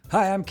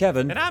Hi, I'm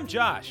Kevin. And I'm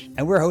Josh.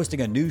 And we're hosting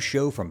a new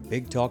show from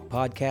Big Talk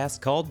Podcast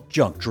called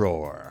Junk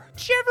Drawer.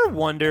 Did you ever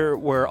wonder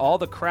where all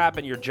the crap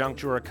in your junk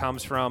drawer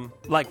comes from?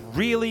 Like,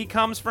 really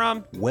comes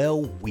from?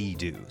 Well, we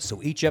do.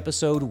 So each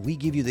episode, we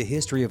give you the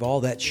history of all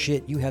that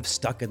shit you have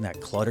stuck in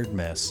that cluttered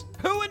mess.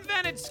 Who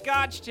invented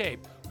Scotch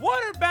tape?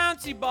 What are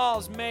bouncy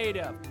balls made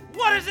of?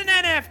 What is an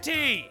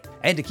NFT?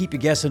 And to keep you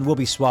guessing, we'll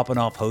be swapping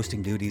off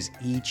hosting duties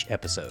each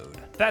episode.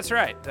 That's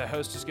right. The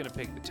host is going to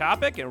pick the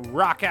topic and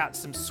rock out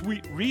some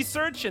sweet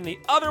research, and the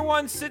other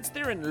one sits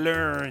there and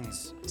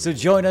learns. So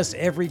join us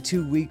every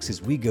 2 weeks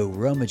as we go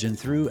rummaging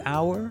through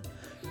our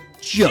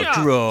Junk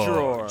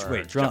Drawer.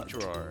 Wait, Junk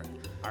drawer.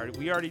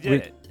 We already did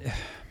it.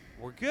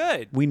 We're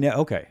good. We know.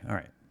 Okay, all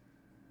right.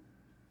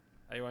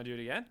 Oh, you want to do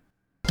it again?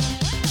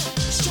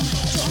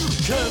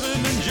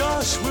 Kevin and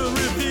Josh will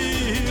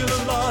reveal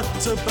a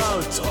lot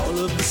about all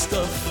of the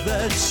stuff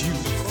that you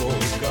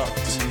forgot.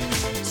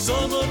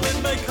 Some of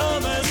it may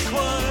come as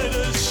quite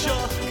a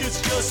shock.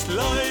 It's just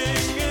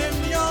lying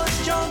in your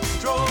junk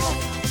drawer.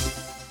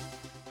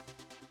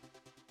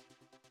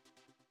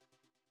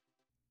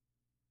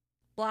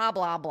 Blah,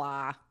 blah,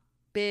 blah.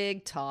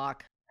 Big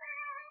talk.